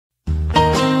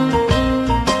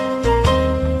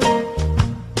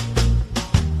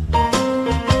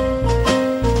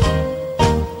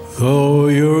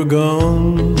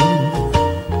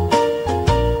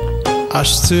I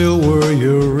still wear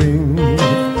your ring.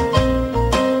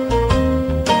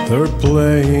 They're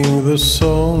playing the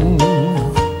song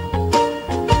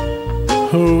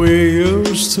we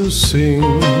used to sing.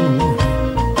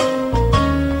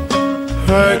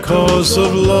 Echoes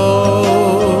of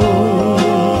love,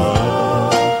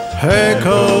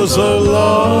 echoes of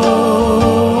love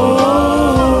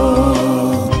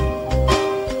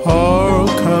are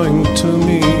coming to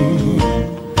me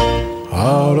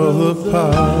out of the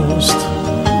past.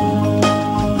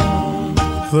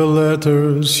 The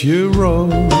letters you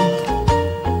wrote,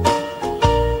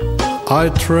 I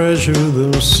treasure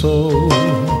them so,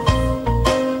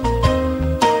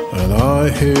 and I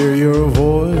hear your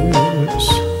voice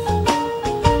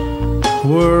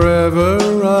wherever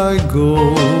I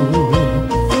go.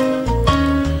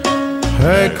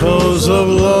 Echoes of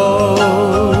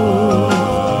love,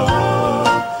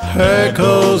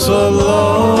 echoes of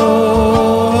love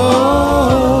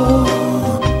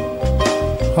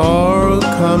are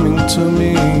coming to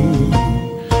me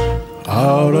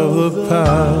out of the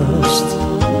past.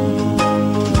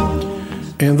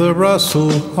 In the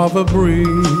rustle of a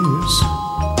breeze,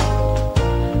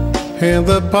 in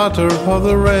the patter of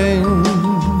the rain,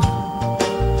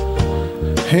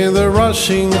 in the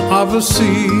rushing of the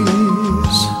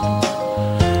seas,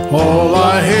 all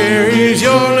I hear is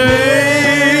your name.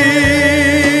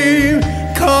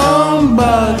 Come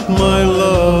back, my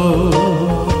love,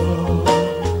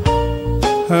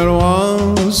 and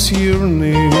once you're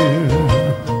near,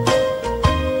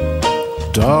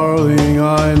 darling,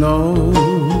 I know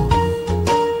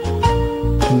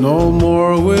no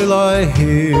more will I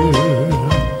hear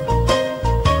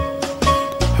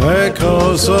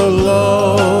echoes of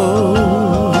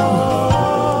love,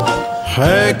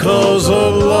 echoes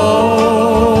of love,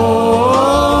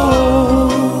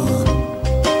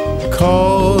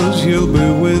 'cause you'll be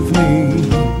with me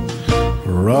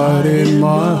right in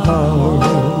my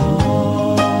heart.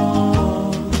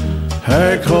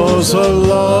 Echoes of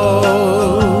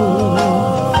love,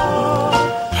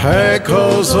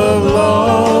 echoes of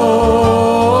love,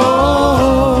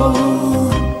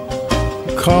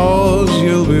 'cause